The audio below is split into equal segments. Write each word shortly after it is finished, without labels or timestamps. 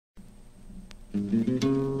Now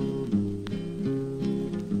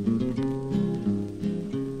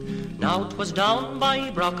 'twas down by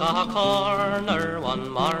Brocka corner, one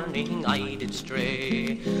morning I did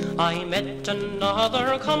stray. I met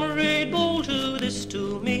another comrade bold, who this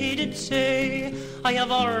to me did say: I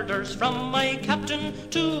have orders from my captain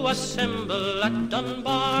to assemble at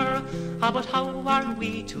Dunbar. But how are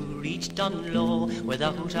we to reach Dunlow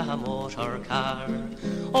without a motor car?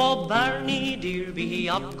 Oh, Barney dear, be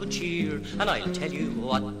of good cheer, and I'll tell you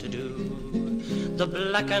what to do. The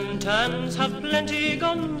Black and Tans have plenty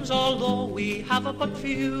guns, although we have but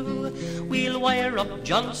few. We'll wire up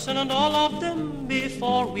Johnson and all of them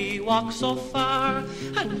before we walk so far,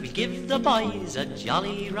 and we'll give the boys a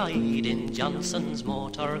jolly ride in Johnson's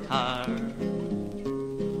motor car.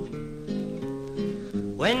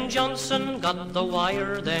 When Johnson got the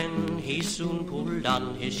wire then, he soon pulled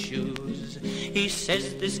on his shoes. He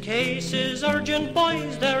says, this case is urgent,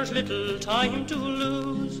 boys, there's little time to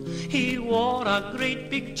lose. He wore a great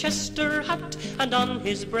big Chester hat, and on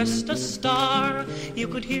his breast a star. You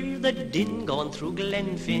could hear the din going through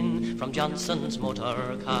Glenfin from Johnson's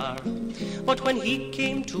motor car. But when he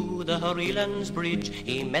came to the Hurrylands Bridge,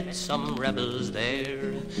 he met some rebels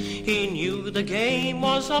there. He knew the game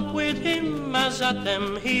was up with him, as at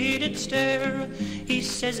them he did stare. He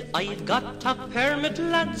says, I've got a permit,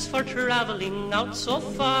 lads, for travelling out so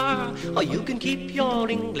far. Oh, you can keep your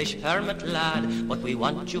English permit, lad, but we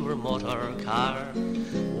want your motor car.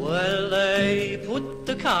 Well, they put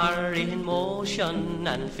the car in motion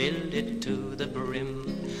and filled it to the brim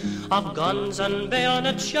of guns and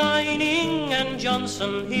bayonets shining, and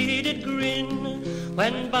Johnson he did grin.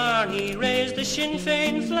 When Barney raised the Sinn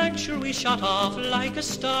Féin flag, sure we shot off like a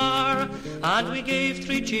star, and we gave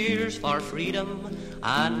 3 cheers for freedom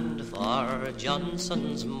and for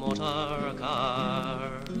Johnson's motor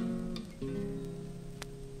car.